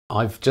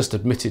I've just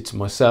admitted to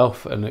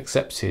myself and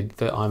accepted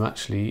that I'm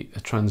actually a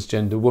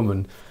transgender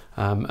woman,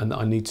 and that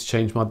I need to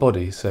change my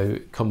body. So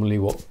commonly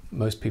what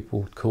most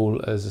people would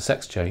call as a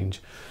sex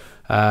change.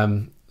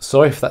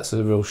 Sorry if that's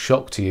a real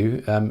shock to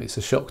you. It's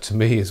a shock to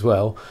me as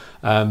well.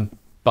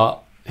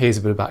 But here's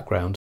a bit of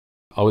background.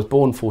 I was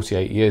born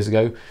 48 years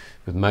ago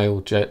with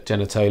male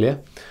genitalia,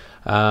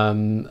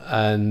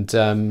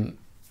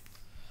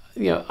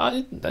 you know,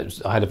 I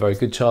had a very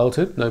good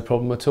childhood, no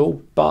problem at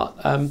all.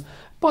 But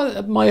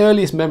my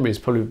earliest memory is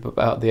probably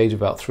about the age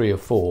of about 3 or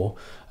 4.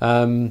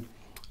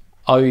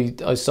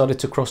 I started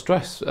to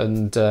cross-dress,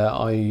 and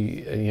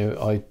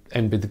I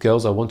envied the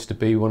girls. I wanted to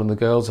be one of the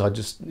girls. I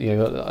just,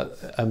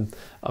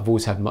 I've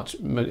always had much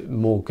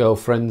more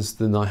girlfriends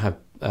than I have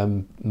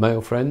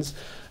male friends,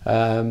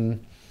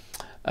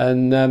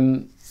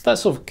 that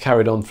sort of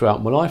carried on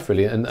throughout my life,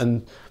 really.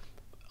 And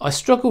I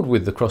struggled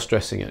with the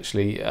cross-dressing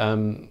actually.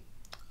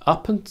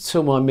 Up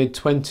until my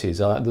mid-20s,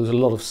 there was a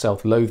lot of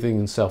self-loathing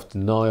and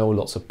self-denial,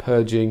 lots of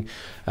purging,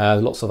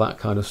 lots of that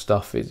kind of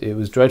stuff. It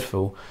was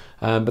dreadful.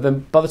 But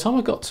then by the time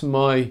I got to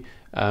my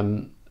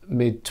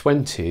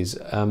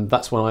mid-20s,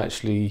 that's when I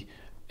actually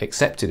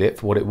accepted it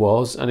for what it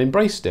was and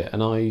embraced it.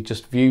 And I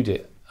just viewed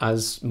it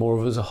as more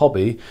of as a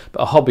hobby,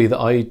 but a hobby that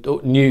I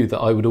knew that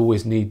I would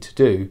always need to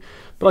do.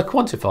 But I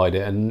quantified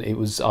it, and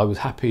I was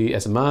happy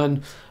as a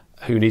man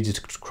who needed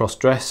to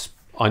cross-dress.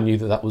 I knew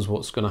that that was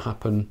what's going to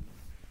happen.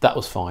 That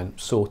was fine,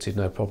 sorted,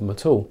 no problem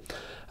at all.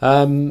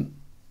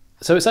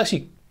 So it's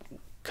actually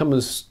come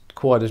as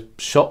quite a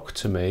shock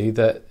to me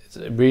that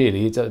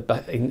really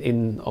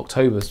in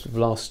October of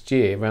last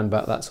year, around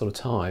about that sort of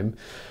time,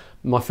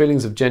 my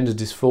feelings of gender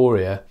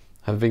dysphoria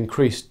have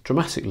increased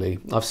dramatically.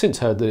 I've since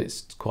heard that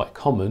it's quite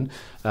common,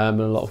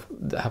 and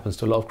that happens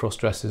to a lot of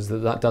cross-dressers,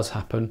 that does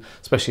happen,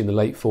 especially in the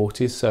late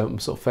 40s, so I'm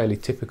sort of fairly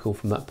typical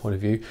from that point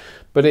of view.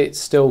 But it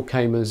still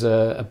came as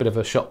a bit of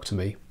a shock to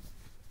me.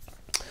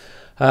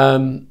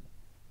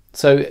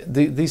 So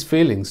these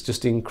feelings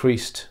just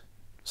increased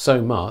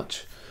so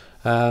much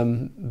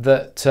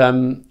that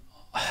around,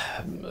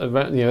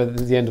 at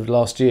the end of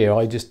last year,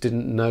 I just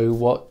didn't know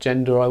what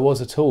gender I was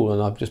at all,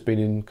 and I've just been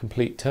in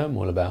complete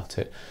turmoil about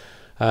it.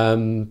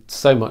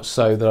 So much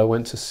so that I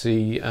went to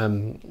see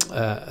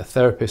a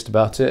therapist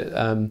about it,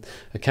 a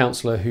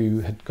counsellor who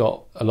had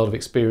got a lot of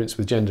experience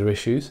with gender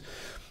issues,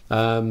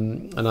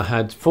 and I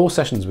had 4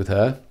 sessions with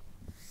her.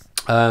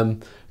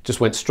 Just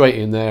went straight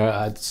in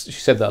there. She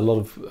said that a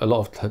lot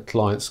of her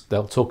clients,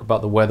 they'll talk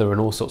about the weather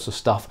and all sorts of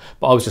stuff,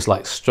 but I was just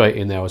like straight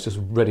in there. I was just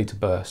ready to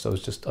burst. I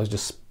was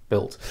just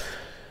spilt.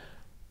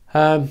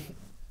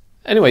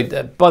 Anyway,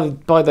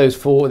 by those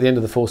 4, at the end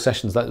of the 4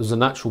 sessions, that was a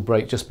natural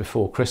break just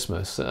before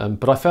Christmas.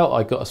 But I felt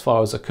I got as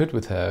far as I could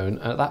with her,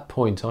 and at that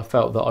point, I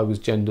felt that I was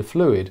gender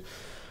fluid.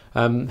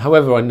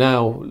 However, I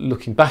now,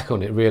 looking back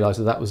on it, realised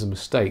that was a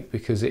mistake,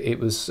 because it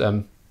was.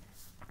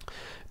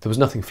 There was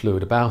nothing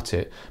fluid about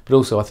it, but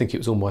also I think it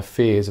was all my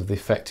fears of the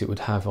effect it would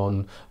have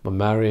on my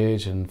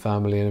marriage and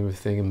family and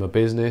everything, and my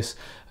business,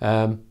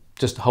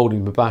 just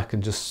holding me back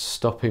and just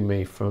stopping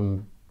me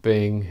from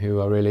being who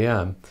I really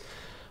am.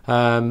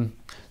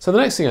 So the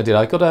next thing I did,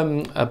 I got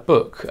a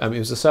book. It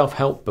was a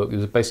self-help book. It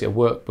was basically a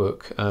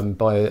workbook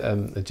by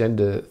a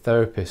gender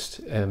therapist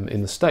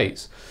in the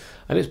States,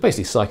 and it's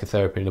basically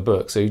psychotherapy in a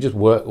book. So you just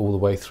work all the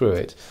way through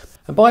it.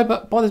 And by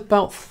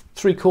about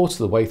 3/4 of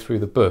the way through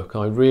the book,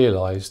 I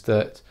realised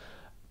that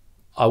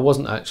I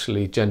wasn't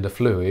actually gender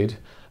fluid.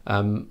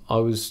 I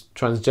was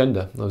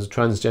transgender. I was a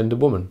transgender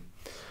woman.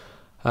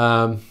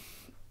 And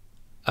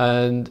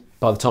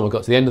by the time I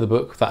got to the end of the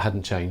book, that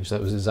hadn't changed.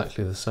 That was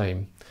exactly the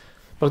same.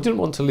 But I didn't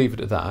want to leave it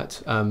at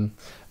that.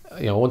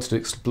 I wanted to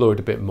explore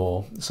it a bit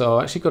more. So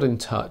I actually got in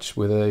touch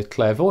with a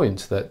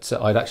clairvoyant that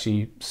I'd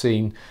actually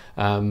seen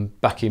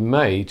back in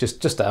May,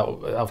 just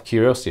out of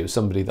curiosity. It was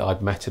somebody that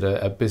I'd met at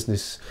a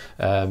business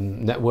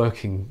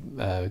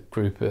networking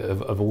group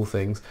of all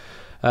things.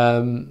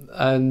 I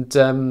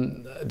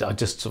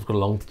just sort of got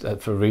along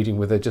for a reading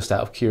with her just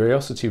out of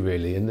curiosity,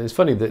 really. And it's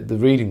funny that the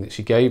reading that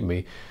she gave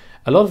me,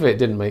 a lot of it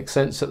didn't make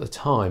sense at the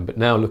time, but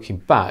now looking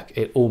back,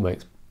 it all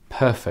makes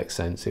perfect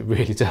sense. It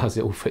really does.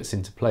 It all fits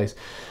into place.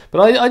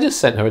 But I just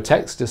sent her a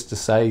text just to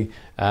say,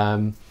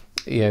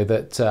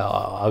 that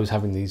I was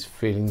having these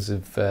feelings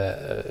of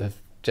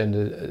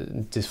gender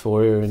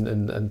dysphoria,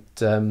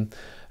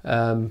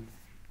 and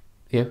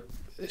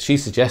she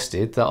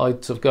suggested that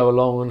I'd sort of go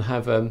along and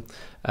have a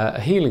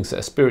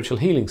spiritual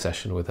healing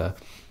session with her.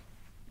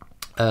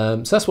 So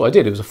that's what I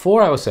did. It was a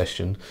 4-hour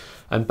session,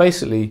 and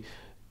basically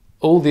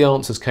all the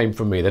answers came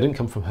from me. They didn't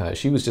come from her.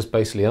 She was just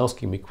basically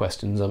asking me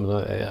questions. I mean,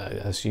 I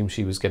assume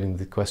she was getting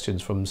the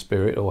questions from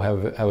spirit, or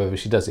however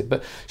she does it.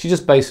 But she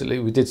just basically,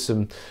 we did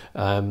some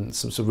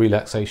sort of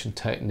relaxation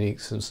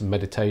techniques and some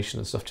meditation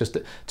and stuff, just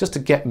to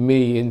get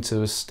me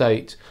into a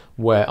state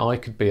where I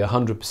could be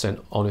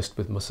 100% honest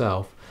with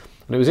myself.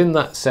 And it was in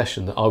that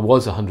session that I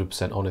was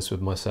 100% honest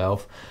with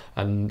myself,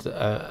 and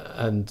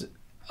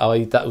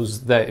it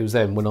was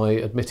then when I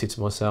admitted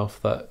to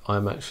myself that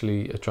I'm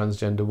actually a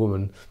transgender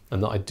woman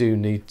and that I do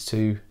need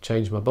to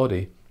change my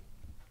body.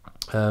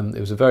 It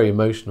was a very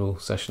emotional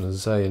session,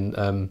 as I say,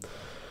 and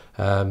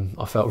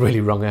I felt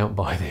really wrung out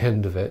by the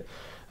end of it,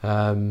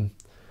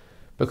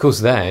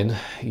 because then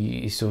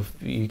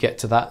you get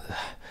to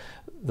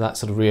that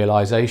sort of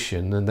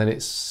realization, and then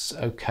it's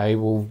okay.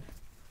 Well,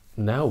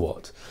 now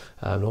what?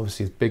 And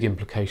obviously, there's big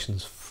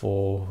implications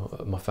for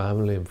my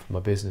family and for my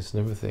business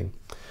and everything.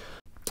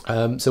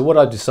 So what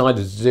I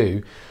decided to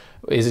do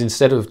is,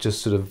 instead of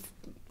just sort of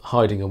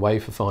hiding away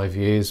for 5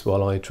 years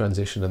while I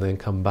transition and then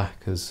come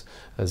back as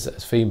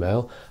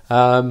female,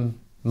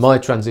 my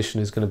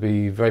transition is going to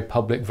be very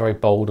public, very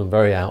bold and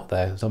very out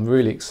there. So I'm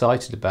really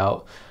excited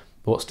about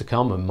what's to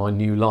come and my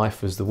new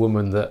life as the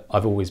woman that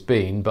I've always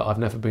been, but I've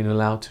never been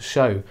allowed to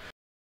show.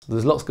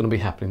 There's lots going to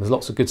be happening. There's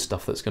lots of good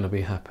stuff that's going to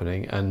be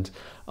happening, and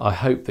I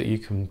hope that you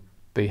can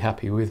be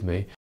happy with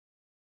me.